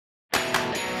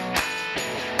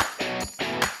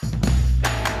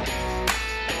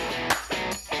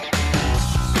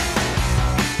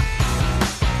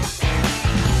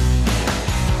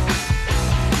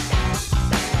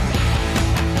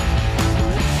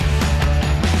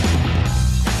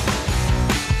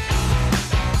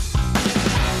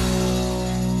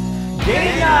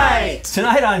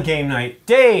Tonight on Game Night,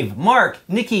 Dave, Mark,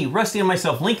 Nikki, Rusty, and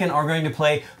myself, Lincoln, are going to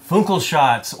play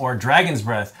Funkelschatz, or Dragon's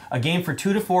Breath, a game for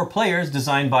 2 to 4 players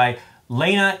designed by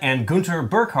Lena and Günter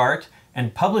Burkhardt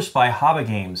and published by HABA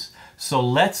Games. So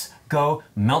let's go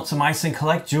melt some ice and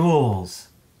collect jewels.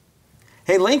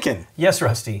 Hey, Lincoln. Yes,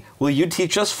 Rusty. Will you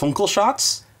teach us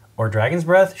Funkelschatz? Or Dragon's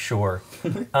Breath? Sure.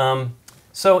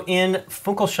 So in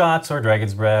Funkelschatz, or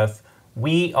Dragon's Breath,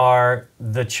 we are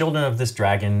the children of this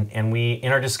dragon, and we,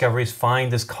 in our discoveries, find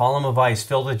this column of ice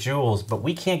filled with jewels, but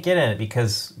we can't get in it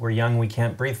because we're young, we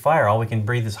can't breathe fire. All we can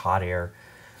breathe is hot air.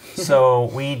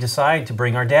 So we decide to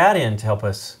bring our dad in to help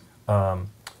us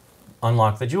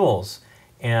unlock the jewels.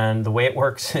 And the way it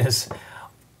works is,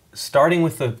 starting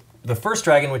with the first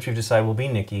dragon, which we've decided will be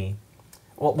Nikki,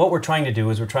 what we're trying to do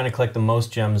is we're trying to collect the most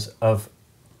gems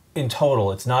in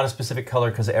total. It's not a specific color,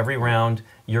 because every round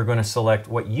you're going to select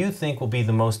what you think will be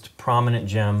the most prominent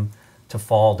gem to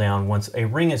fall down once a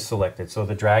ring is selected. So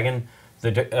the dragon,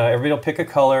 everybody will pick a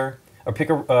color, or pick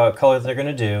a color that they're going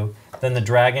to do. Then the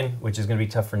dragon, which is going to be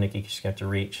tough for Nikki because she's going to have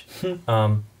to reach,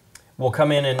 will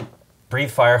come in and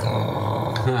breathe fire,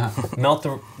 melt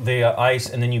the ice,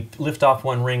 and then you lift off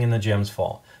one ring and the gems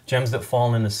fall. Gems that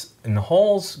fall in the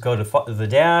holes go to the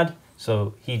dad.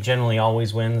 So he generally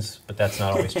always wins, but that's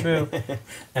not always true.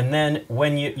 And then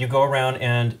when you go around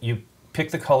and you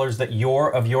pick the colors of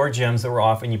your gems that were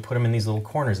off, and you put them in these little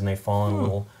corners, and they fall in a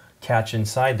little catch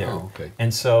inside there. Oh, okay.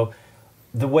 And so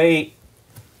the way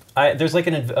there's like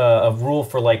a rule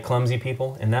for like clumsy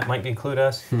people, and that might include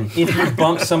us. If you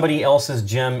bump somebody else's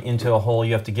gem into a hole,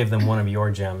 you have to give them one of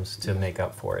your gems to make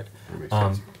up for it. That makes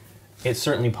sense. It's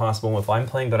certainly possible if I'm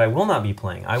playing, but I will not be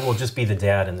playing. I will just be the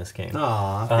dad in this game.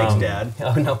 Aw, thanks, Dad.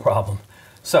 Oh, no problem.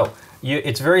 So,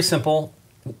 it's very simple.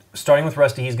 Starting with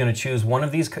Rusty, he's going to choose one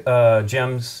of these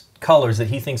gems colors that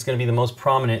he thinks is going to be the most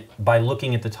prominent by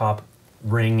looking at the top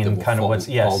ring and kind of what's...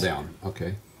 Yes. Fall down,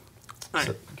 okay.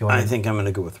 So, I think I'm going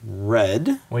to go with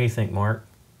red. What do you think, Mark?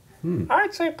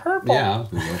 I'd say purple. Yeah, I was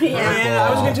going to go. Yeah,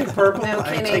 I was going to take purple. No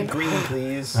I'd kidding. take green,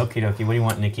 please. Okie dokie. What do you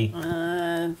want, Nikki?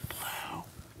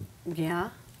 Yeah.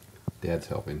 Dad's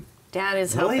helping. Dad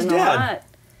is Well, he's helping a dad.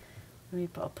 lot.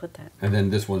 I'll put that. And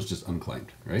then this one's just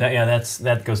unclaimed, right?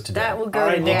 That goes to Dad. That will go All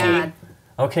to right, Nikki. Dad.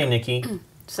 Okay, Nikki.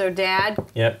 So Dad.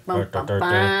 Yep. Bum, bum, bum.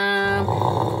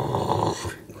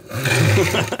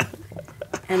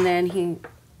 And then he.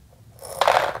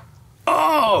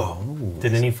 Oh!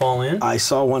 Did any fall in? I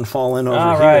saw one fall in over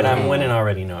All here. right, I'm winning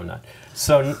already. No, I'm not.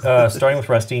 So, starting with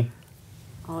Rusty.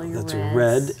 All your That's reds.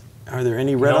 red. Are there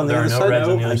any red on the there other are side? no reds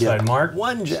on the I other get side. Mark?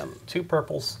 one gem. 2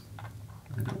 purples.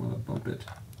 I don't want to bump it.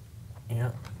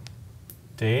 Yeah.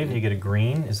 Dave, you get a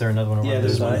green. Is there another one over Yeah, there?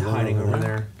 there's one hiding over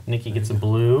there. Nikki gets a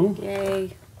blue.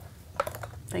 Yay.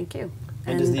 Thank you.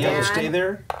 And does the yellow stay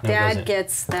there? No, it Dad doesn't.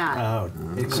 gets that. Oh.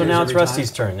 So now it's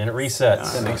Rusty's turn, and it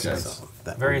resets. That makes Okay. sense.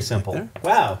 That Very one simple. right there.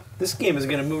 Wow, this game is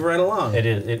going to move right along.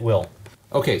 It will.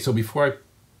 Okay, so before I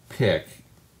pick,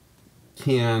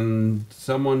 can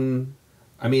someone...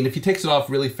 I mean, if he takes it off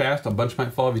really fast, a bunch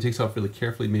might fall. If he takes it off really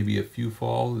carefully, maybe a few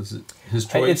fall. Is it his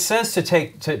choice? It says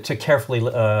to carefully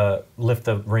lift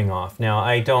the ring off. Now,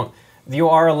 I don't... You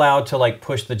are allowed to like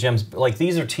push the gems... Like,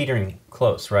 these are teetering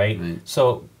close, right?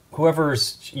 So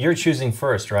you're choosing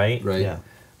first, right? Right. Yeah.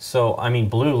 So, I mean,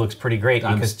 blue looks pretty great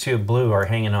because 2 blue are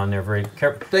hanging on there very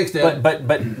carefully. Thanks, Dad. But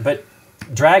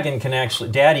Daddy can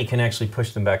actually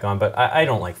push them back on, but I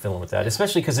don't like fiddling with that,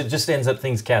 especially because it just ends up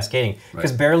things cascading.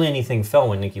 Because barely anything fell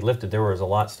when Nikki lifted. There was a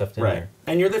lot stuffed in there.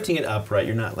 And you're lifting it up, right?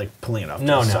 You're not like pulling it off to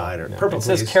the side or purple. It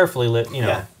says carefully lift. You know.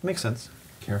 Yeah, makes sense.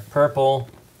 Purple.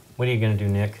 What are you gonna do,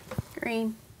 Nick?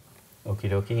 Green. Okie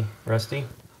dokie. Rusty.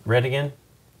 Red again.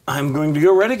 I'm going to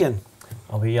go red again.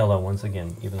 I'll be yellow once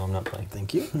again, even though I'm not playing.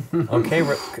 Thank you. Okay.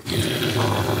 Oh,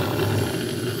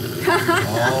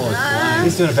 it's flying.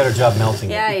 He's doing a better job melting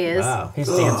it. Yeah, he is. Wow. He's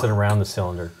dancing around the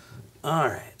cylinder. All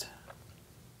right.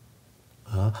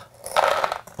 Oh,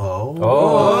 purple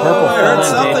I heard fell in.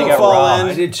 something Dave, you got fall robbed. in.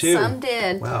 I did too. Some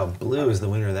did. Wow, blue is the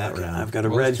winner of that round. I've got a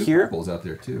Well, red there's 2 here. purples out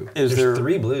there, too. Is There's there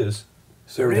 3 blues.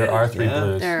 There are 3 Yeah.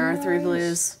 blues. There are 3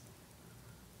 blues.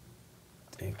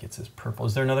 Dave gets his purple.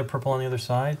 Is there another purple on the other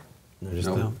side? No, just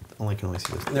Nope. only can only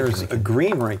see this. There's a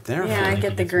green right there. Yeah, I Nikki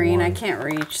get the gets green. I 1. can't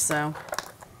reach, so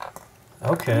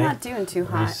Okay. I'm not doing too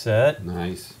hot. Reset.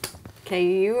 Nice. Okay,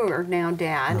 you are now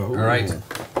Dad. All right.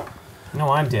 No,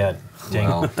 I'm dead. Dang,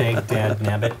 Well. Dad,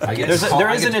 nabbit. I get There's to call- there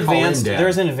I is get an to call in advanced Dad. there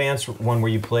is an advanced one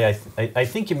where you play. I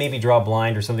think you maybe draw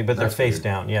blind or something, but That's they're face weird.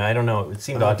 down. Yeah, I don't know. It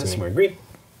seemed odd to This me. one, green.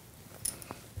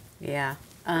 Yeah.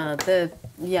 The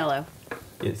yellow.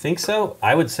 You think so?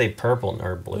 I would say purple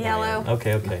or blue. Yellow.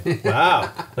 Okay, okay.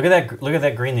 Wow. Look at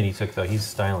that green that he took though. He's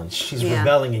styling. She's Yeah.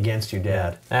 rebelling against you,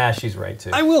 Dad. Ah, she's right too.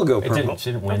 I will go It purple.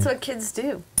 she didn't win. That's what kids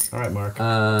do. All right, Mark.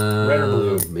 Red or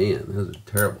blue? Man, those are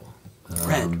terrible.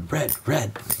 Red, red,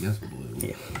 red. Yes,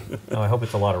 blue. Oh, I hope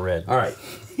it's a lot of red. All right.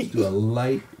 Let's do a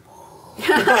light,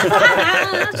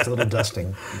 Just a little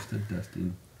dusting. just a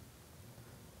dusting.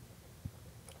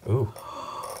 Ooh.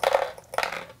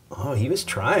 Oh, he was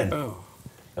trying.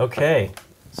 Okay.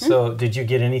 So, did you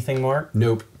get anything, Mark?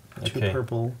 Nope. Two Okay.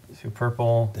 purple. 2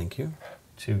 purple, Thank you.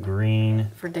 2 green.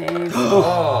 For Dave.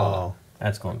 Oh.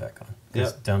 That's going back on. This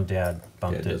Yep. dumb dad Yeah,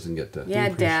 bumped it it. doesn't get to. Yeah,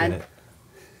 Appreciate Dad. it.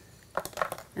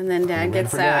 And then Dad Win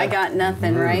gets for that. I Dad. got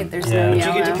nothing, right? There's Yeah. no But But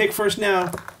yellow. you get to pick first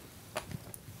now.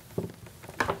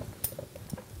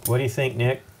 What do you think,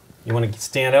 Nick? You want to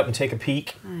stand up and take a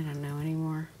peek? I don't know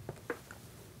anymore.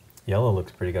 Yellow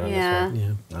looks pretty good on Yeah. this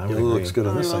one. Yeah. I would Yellow agree. looks good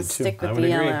on I this will side too. stick I with would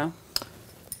the agree. yellow.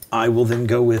 I will then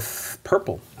go with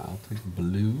purple. I'll take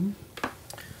blue.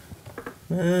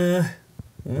 Red.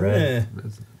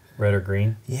 That's- Red or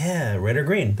green? Yeah, red or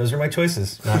green. Those are my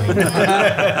choices. Not me.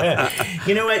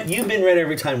 You know what? You've been red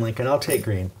every time, Lincoln. I'll take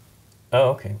green. Oh,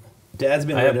 okay. Dad's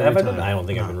been I, red have every I been? time. I don't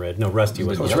think I've been red. No, Rusty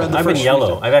was. Was yellow. red the I've been first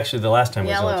yellow. week? I've actually the last time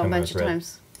was Yellow a time I bunch was of red.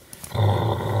 times.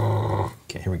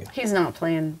 Okay, here we go. He's not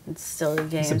playing silly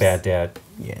games. He's a bad dad.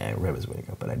 Yeah, red was the way to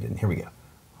go, but I didn't. Here we go.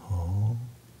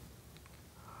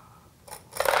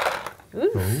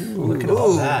 Look at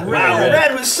all that. Wow,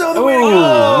 red was so the Ooh, winning.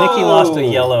 Nikki lost a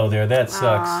yellow there. That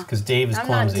sucks Aw. because Dave is I'm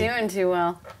clumsy. not doing too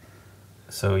well.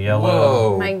 So yellow.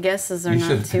 Whoa. My guesses are You not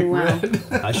should too pick well. red.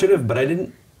 I should have, but I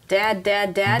didn't. Dad,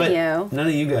 But yo. none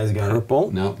of you guys got it.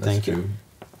 Purple. No, that's Thank true. you.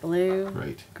 Blue,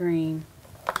 Right. green.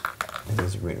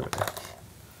 There's a green over there.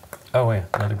 Oh wait,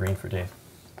 another green for Dave.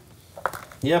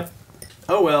 Yep.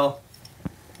 Oh well.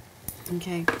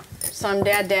 Okay. So I'm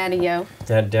Daddy, yo.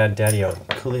 Daddy-o.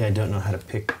 Clearly, I don't know how to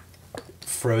pick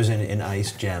frozen in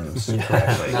ice gems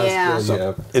correctly. Yeah. Still,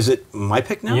 yeah. Is it my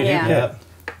pick now? You do Yeah. pick.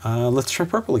 Yep. Let's try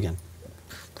purple again.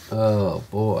 Oh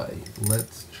boy.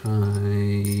 Let's try.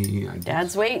 I guess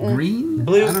Dad's waiting. green.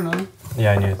 Blue. I don't know.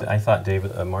 Yeah, I knew. I thought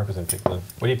Mark was gonna pick blue.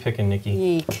 What are you picking, Nikki?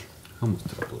 Yeek. Almost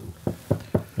took blue.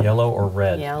 Yellow or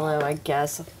red? Yellow, I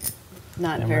guess.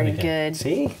 Not Yeah, very red again. good.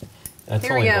 See? That's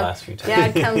Here only we the go. last few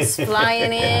times. Dad comes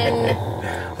flying in,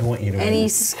 I want you to and win.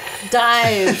 he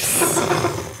dives.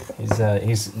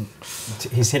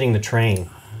 He's hitting the train.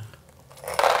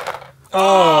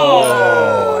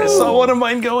 I saw one of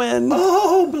mine go in.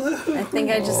 Oh, blue. I think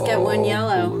I just get one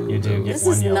yellow. You do get This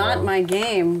one is yellow. not my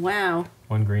game. Wow.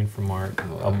 One green for Mark.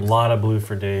 A lot of blue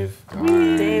for Dave.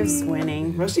 Dave's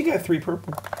winning. Rusty got 3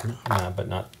 purple. Nah, but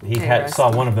not. He Okay, saw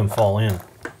Rusty. one of them fall in.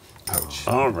 Ouch.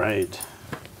 All right.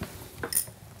 Let's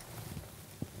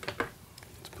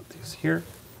put these here.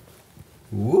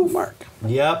 Woo. Mark.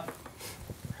 Yep.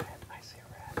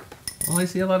 Well, I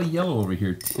see a lot of yellow over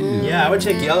here too. Yeah, I would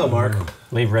take yellow, Mark.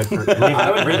 Leave red for. Leave,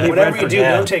 I would, leave whatever red you for do,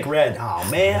 Dad. don't take red. Oh,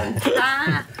 man.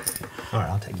 Ah, All right,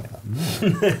 I'll take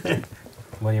yellow.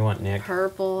 What do you want, Nick?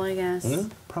 purple, I guess.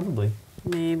 Probably.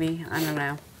 Maybe. I don't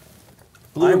know.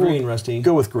 Blue I or will green, Rusty?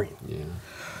 Go with green. Yeah.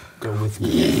 Go with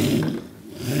green.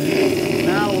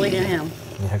 Oh, look at him.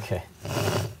 Okay.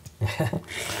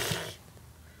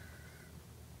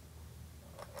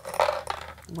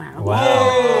 Wow.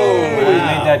 Wow. You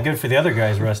made that good for the other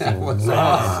guys, Rusty.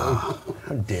 How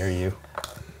dare you?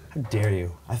 How dare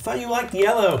you? I thought you liked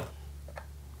yellow.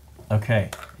 Okay.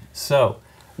 So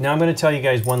now I'm going to tell you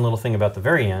guys one little thing about the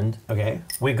very end. Okay.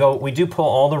 We do pull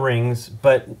all the rings,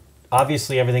 but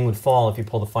obviously everything would fall if you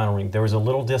pull the final ring. There was a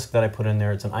little disc that I put in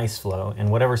there. It's an ice flow,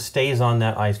 and whatever stays on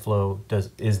that ice flow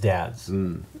is Dad's.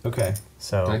 Okay.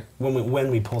 So Okay. When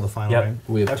we pull the final Yep. ring.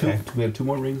 We have Okay. we have 2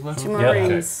 more rings left. 2 more Yep.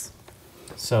 rings.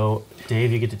 so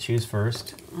Dave, you get to choose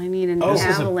first. I need an Oh,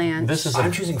 avalanche. This is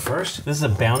I'm a choosing first. this is a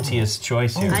bounteous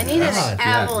choice here. I need God. an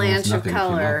Yeah, avalanche of nothing came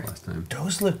color. up last time.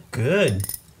 Those look good.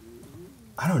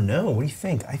 I don't know. What do you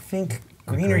think? I think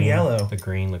The green or yellow. The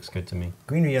green looks good to me.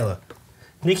 Green or yellow.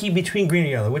 Nikki, between green or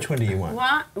yellow, which one do you want?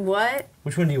 What? What?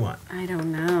 Which one do you want? I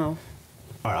don't know.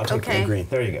 All right, I'll take Okay. the green.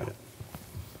 There you go.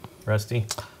 Rusty?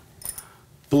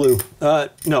 Blue.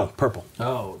 No, purple.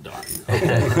 Oh darn.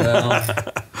 Okay. Well,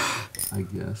 I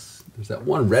guess there's that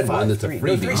one red one that's a 5,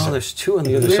 3. No, freebie. 3. Oh, there's 2 on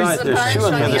the other There's side. a There's bunch 2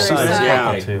 on the other side. side. Yeah.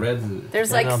 Okay, Two. red. There's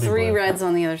Yeah, like that'll be 3 blue. reds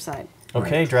on the other side.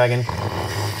 Okay, Dragon.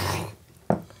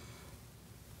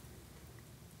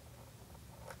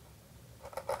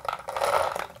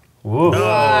 Woo.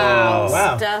 Wow.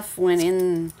 Stuff went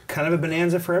in. Kind of a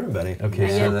bonanza for everybody. Okay, I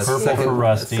so get that purple second, for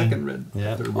Rusty. That second red.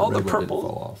 Yeah. third All red the one didn't purple.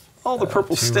 fall off. All the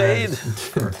purple Two stayed. reds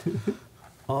for-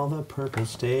 All the purple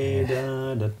stay.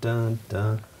 Da, da, da,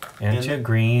 da. And 2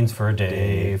 greens for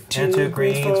Dave. And 2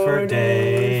 greens for I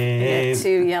Dave. got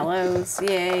 2 yellows.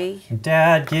 Yay.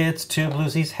 Dad gets 2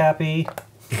 blues. He's happy.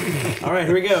 All right,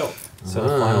 here we go. So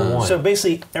the final one. So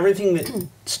basically, everything that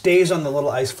stays on the little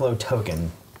ice flow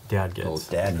token, Dad Oh, gets.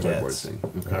 Dad cardboard gets. thing.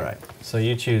 Okay. All right. So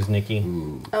you choose, Nikki.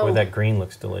 Oh. Boy, that green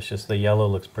looks delicious. The yellow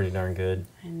looks pretty darn good.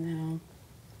 I know.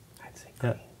 I'd say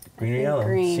Yeah. Green or think yellow?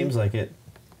 green. Seems like it.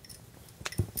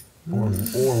 Or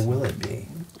will it be?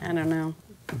 I don't know.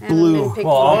 I Blue. haven't been picky.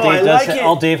 Well, all Oh, Dave I does, like it.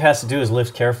 all Dave has to do is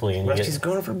lift carefully, and you Rusty's get.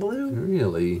 going for blue.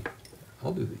 Really?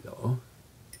 I'll do the yellow.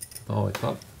 Oh, I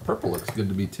thought purple looks good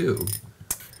to me too.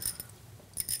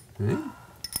 Right?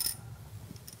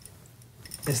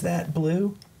 Is that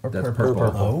blue or That's purple?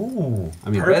 purple. Oh,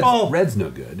 I mean, purple. red's no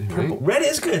good, right? Purple. Red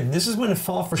is good. This is going to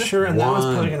fall for Just sure, and that one's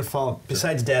one. probably going to fall.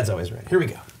 Besides, Dad's always red. Here we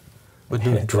go. With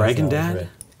no Dragon Dad?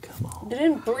 Come on. You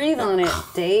didn't breathe on it,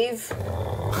 Dave.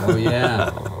 Oh yeah.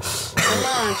 Come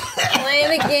on.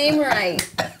 Play the game right.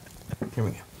 Here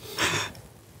we go.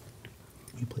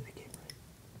 You play the game right.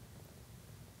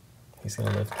 He's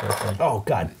gonna lift carefully. Oh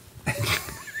God!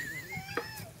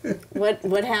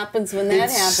 What happens when that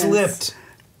It happens? slipped.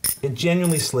 It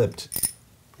genuinely slipped.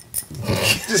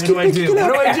 What do I do?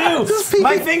 What do I do?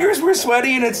 My fingers were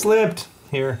sweaty and it slipped.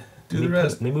 Here. Do let me the put-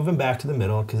 rest. Let me move him back to the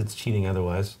middle because it's cheating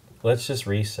otherwise. Let's just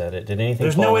reset it. Did anything?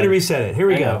 There's fall no way to in? reset it. Here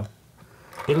we I go.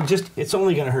 know. It's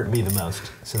only going to hurt me the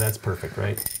most. So that's perfect,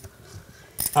 right?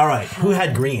 All right. Who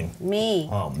had green? Me.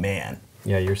 Oh, man.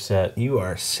 Yeah, you're set. You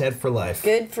are set for life.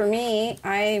 Good for me.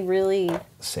 I really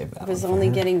Save that was one for only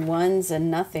her. getting 1s and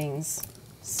nothings.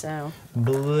 So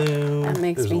blue. that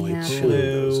makes There's me only happy. 2 of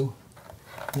those.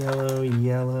 Blue.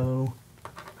 Yellow.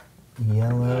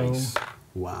 Yellow. Nice.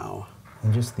 Wow.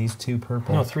 And just these 2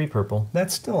 purple. No, 3 purple.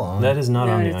 That's still on. That is not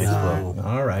No, on the it's ice not. flow.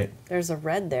 All right. There's a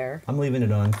red there. I'm leaving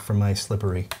it on for my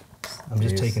slippery. I'm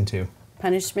just Jeez. taking 2.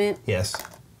 Punishment. Yes.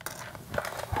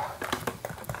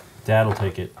 Dad will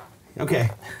take it. Okay.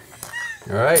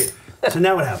 All right. So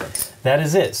now what happens? That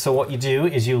is it. So what you do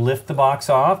is you lift the box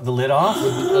off, the lid off.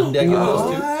 Doesn't Dad get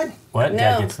those too? What? What? No.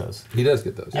 Dad gets those. He does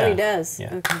get those. Oh, he does.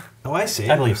 Yeah. Okay. Oh, I see.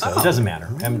 I believe so. It doesn't matter.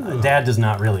 Dad does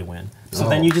not really win. So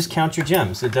then Oh. you just count your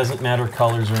gems. It doesn't matter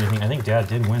colors or anything. I think Dad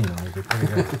did win though. He did pretty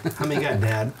good. How many you got,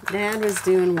 Dad? Dad was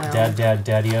doing well.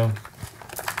 Daddy-o.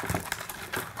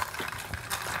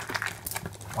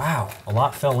 Wow, a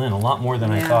lot fell in. A lot more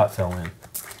than I Yeah. thought fell in.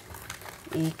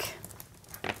 Eek.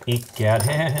 Eek, Dad.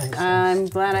 I'm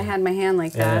glad I had my hand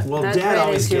like Yeah. that. Well, that Dad red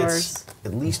always is gets yours.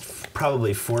 at least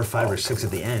probably 4, 5, or 6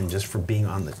 at the end just for being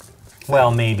on the.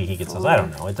 Well, maybe he gets those. I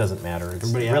don't know. It doesn't matter. It's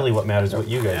Everybody out? really what matters what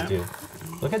you guys do.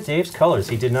 Look at Dave's colors.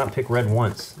 He did not pick red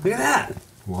once. Look at that.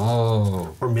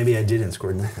 Whoa. Or maybe I did and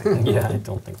scored nothing. Yeah, I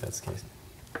don't think that's the case.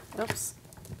 Oops.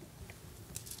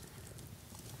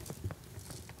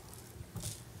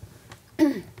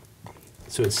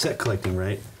 So it's set collecting,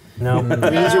 right? No.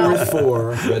 Greens are worth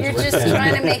 4. You're just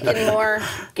trying to make it more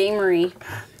gamery.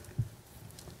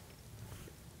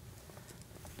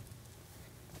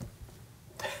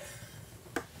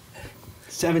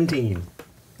 $17.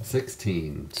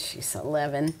 16. She's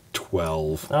 11.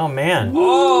 12. Oh man.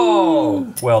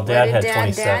 Oh! Well, Dad What had did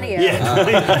 27. Daddy-o?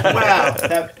 Yeah.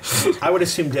 Wow. I would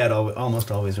assume Dad almost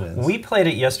always wins. We played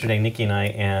it yesterday, Nikki and I,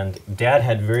 and Dad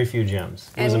had very few gems.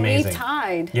 It was And amazing. we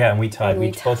tied. Yeah, and we tied. And We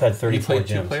we both had You 34 played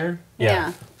gems. 2-player?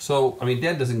 Yeah. So, I mean,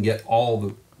 Dad doesn't get all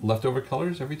the leftover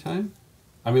colors every time?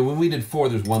 I mean, when we did 4,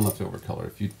 there's 1 leftover color.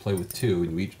 If you play with 2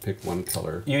 and you each pick 1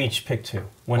 color. You each pick 2.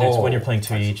 When you're playing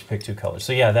 2, you each pick 2 colors.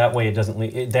 So yeah, that way it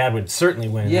doesn't. Dad would certainly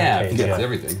win. In Yeah, that if case, he gets yeah.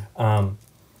 everything.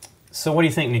 So what do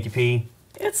you think, Nikki P?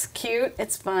 It's cute.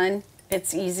 It's fun.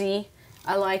 It's easy.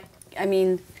 I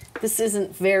mean, this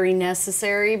isn't very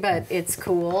necessary, but it's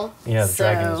cool. Yeah, the so,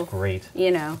 dragon is great.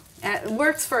 You know, it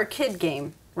works for a kid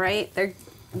game, right?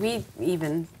 We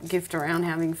even gift around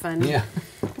having fun. Yeah.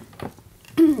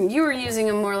 You were using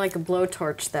them more like a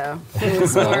blowtorch, though. There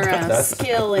was more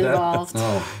skill involved.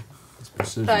 Oh, it's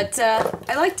precision. But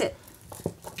I liked it.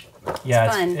 Yeah,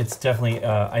 fun. it's definitely.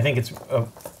 I think it's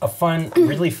a fun,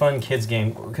 really fun kids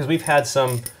game because we've had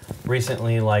some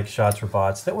recently, like Shots for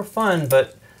Bots, that were fun,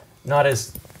 but not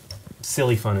as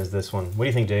silly fun as this one. What do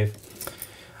you think, Dave?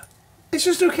 It's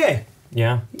just okay.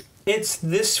 Yeah. It's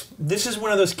this is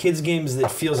one of those kids games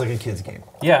that feels like a kids game.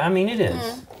 Yeah, I mean it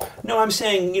is. No, I'm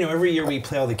saying, every year we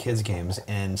play all the kids games,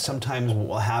 and sometimes what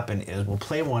will happen is we'll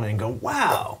play one and go,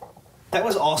 wow, that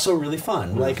was also really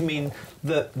fun. Like, I mean,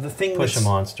 the thing Push a that's,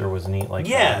 Monster was neat like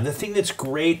yeah, that. the thing that's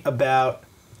great about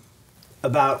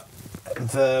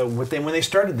when they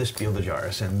started this Spiel des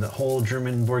Jahres and the whole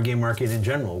German board game market in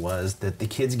general was that the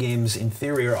kids games in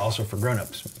theory are also for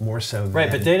grown-ups more so than,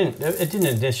 Right, but it didn't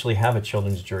initially have a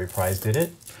children's jury prize, did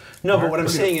it? no, but what I'm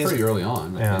saying is pretty early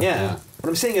on. Yeah. yeah, what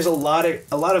I'm saying is a lot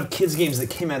of kids games that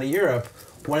came out of Europe.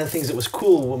 One of the things that was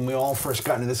cool when we all first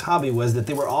got into this hobby was that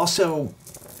they were also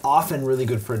often really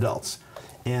good for adults,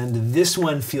 and this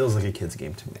one feels like a kids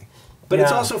game to me. But it's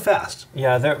Yeah. also fast.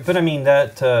 Yeah, but I mean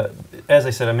that. As I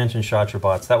said, I mentioned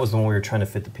Bots. That was the one we were trying to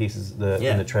fit the pieces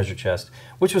in the treasure chest,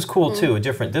 which was cool too.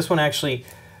 Different. This one actually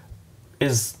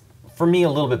is for me a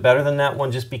little bit better than that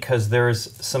one, just because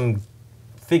there's some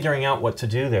figuring out what to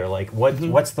do there. Like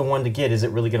what's the one to get? Is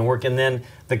it really going to work? And then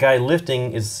the guy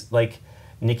lifting is like.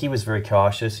 Nikki was very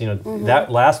cautious. You know,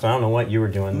 that last one, I don't know what you were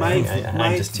doing. My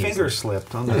I'm just teasing. finger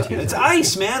slipped on the It's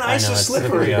ice, man. Ice is it's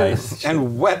slippery. ice.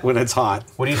 And wet when it's hot.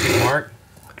 What do you think, Mark?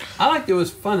 I like it was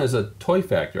fun as a toy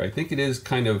factor. I think it is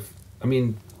kind of. I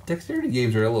mean, dexterity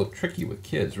games are a little tricky with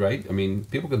kids, right? I mean,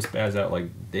 people can spaz out like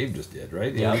Dave just did,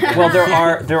 right? Yeah. Well,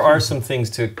 there are some things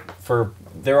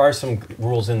there are some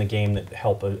rules in the game that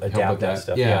help adapt that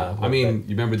stuff. Yeah. I mean, you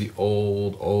remember the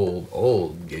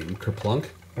old game Kerplunk?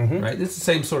 Right? It's the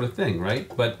same sort of thing, right?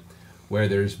 But where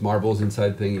there's marbles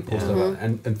inside the thing, you pull stuff out,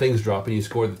 and things drop, and you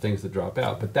score the things that drop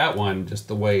out. But that one, just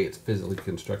the way it's physically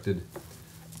constructed,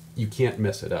 you can't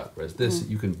mess it up. Whereas this,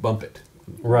 you can bump it.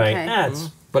 Right. Okay. Yeah, it's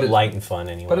But it's- light and fun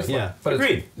anyway. But it's Yeah. but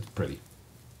Agreed. it's pretty.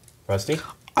 Rusty?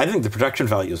 I think the production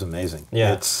value is amazing.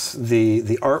 Yeah. It's the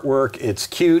artwork, it's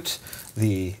cute.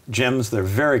 The gems, they're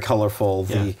very colorful.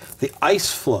 Yeah. The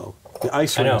ice flow, the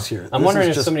ice I know. rings here. I'm This wondering is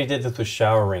if just- somebody did this with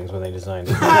shower rings when they designed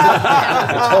it. It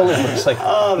totally looks like.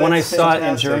 When I that's saw it in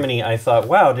fantastic. Germany, I thought,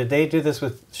 wow, did they do this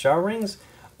with shower rings?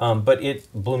 But it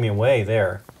blew me away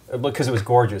there because it was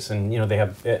gorgeous, and you know they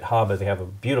have at HABA they have a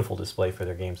beautiful display for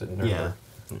their games at Nuremberg.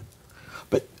 Yeah.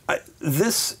 But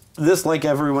this, like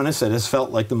everyone has said, has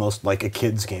felt like the most like a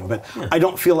kid's game. But I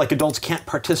don't feel like adults can't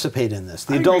participate in this.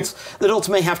 The adults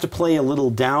may have to play a little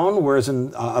down, whereas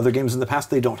in other games in the past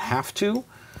they don't have to.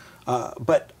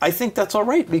 But I think that's all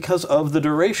right because of the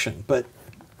duration. But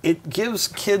it gives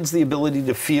kids the ability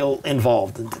to feel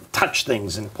involved and to touch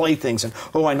things and play things and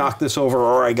I knocked this over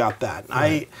or I got that.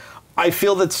 Right. I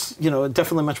feel that's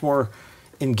definitely much more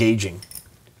engaging.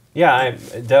 Yeah,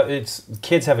 it's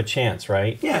kids have a chance,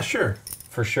 right? Yeah, sure.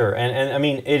 For sure, and I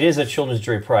mean it is a children's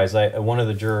jury prize. One of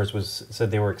the jurors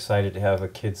said they were excited to have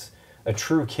a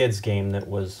true kids game that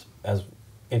was as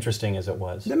interesting as it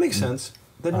was. That makes sense.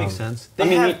 That makes sense. They I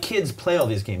mean, have kids play all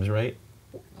these games, right?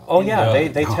 Oh yeah, No.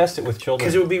 they test it with children.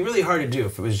 Because it would be really hard to do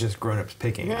if it was just grown-ups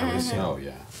picking. I would assume. Oh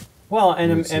yeah. Well,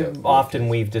 and You'd see it with often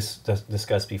kids. we've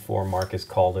discussed before. Mark has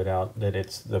called it out that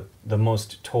it's the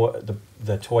most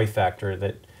the toy factor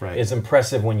that Right. is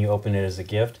impressive when you open it as a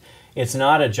gift. It's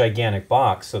not a gigantic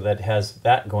box, so that has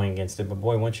that going against it. But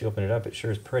boy, once you open it up, it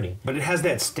sure is pretty. But it has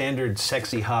that standard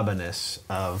sexy hobba-ness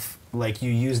of, like,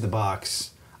 you use the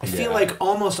box. I feel Yeah. like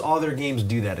almost all their games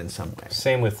do that in some way.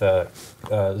 Same with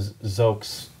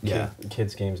Zoke's Yeah.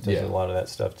 kids games does Yeah. a lot of that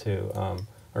stuff too,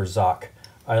 or Zoc.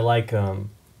 I like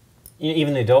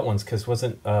even the adult ones because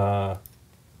wasn't what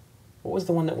was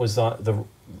the one that was the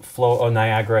flow? Oh,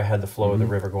 Niagara had the flow of the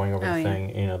river going over Oh, the yeah.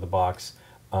 thing, the box.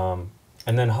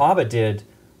 And then HABA did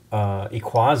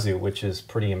Ikazu, which is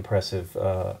pretty impressive.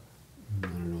 I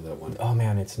don't know that one. Oh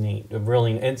man, it's neat.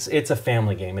 It's a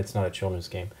family game. It's not a children's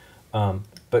game,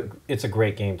 but it's a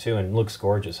great game too, and looks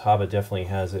gorgeous. HABA definitely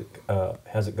has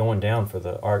it going down for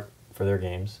the art for their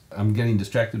games. I'm getting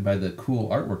distracted by the cool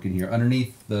artwork in here.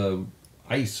 Underneath the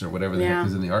ice or whatever the Yeah. heck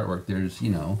is in the artwork, there's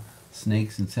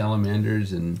snakes and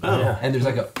salamanders and Yeah. and there's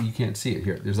like you can't see it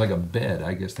here. There's like a bed.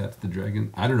 I guess that's the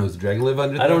dragon. I don't know. Does the dragon live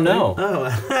under? I don't know. Oh,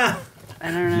 I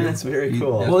don't know. that's very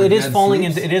cool. That's Well, where it is Dad falling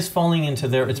sleeps? into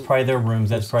their. It's probably their rooms.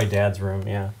 That's probably Dad's room.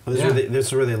 Yeah. This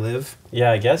is where they live?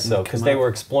 Yeah, I guess so. Come Because they up. were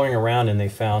exploring around and they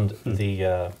found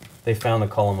the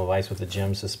column of ice with the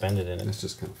gem suspended in it. It's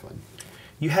just kind of fun.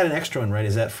 You had an extra one, right?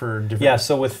 Is that for different... Yeah,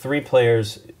 so with 3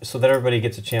 players, so that everybody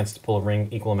gets a chance to pull a ring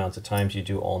equal amounts of times, you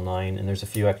do all 9, and there's a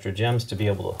few extra gems to be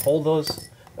able to hold those,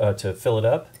 to fill it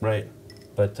up. Right.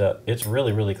 But it's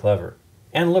really, really clever.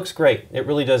 And looks great. It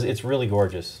really does. It's really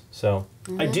gorgeous. So,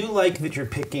 I do like that you're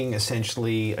picking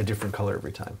essentially a different color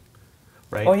every time,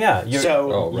 right? oh yeah, you're,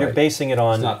 So, you're right. basing it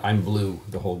on... It's not I'm blue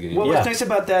the whole game. well, Yeah. what's nice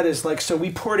about that is, like, so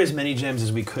we poured as many gems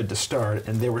as we could to start,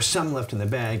 and there were some left in the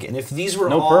bag, and if these were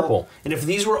No all... purple. And if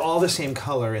these were all the same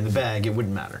color in the bag, it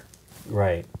wouldn't matter,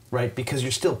 Right. right? Because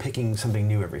you're still picking something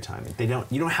new every time.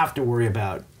 You don't have to worry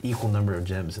about equal number of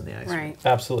gems in the ice. Right.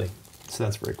 Absolutely. So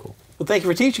that's very cool. Well, thank you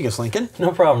for teaching us, Lincoln.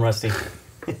 No problem, Rusty.